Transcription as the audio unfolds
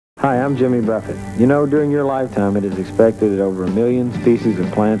Hi, I'm Jimmy Buffett. You know, during your lifetime, it is expected that over 1 million species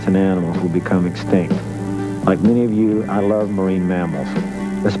of plants and animals will become extinct. Like many of you, I love marine mammals,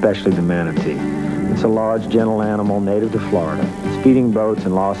 especially the manatee. It's a large, gentle animal native to Florida. Speeding boats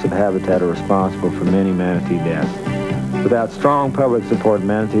and loss of habitat are responsible for many manatee deaths. Without strong public support,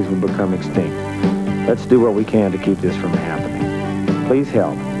 manatees will become extinct. Let's do what we can to keep this from happening. Please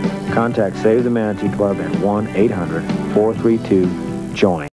help. Contact Save the Manatee Club at 1-800-432-JOIN.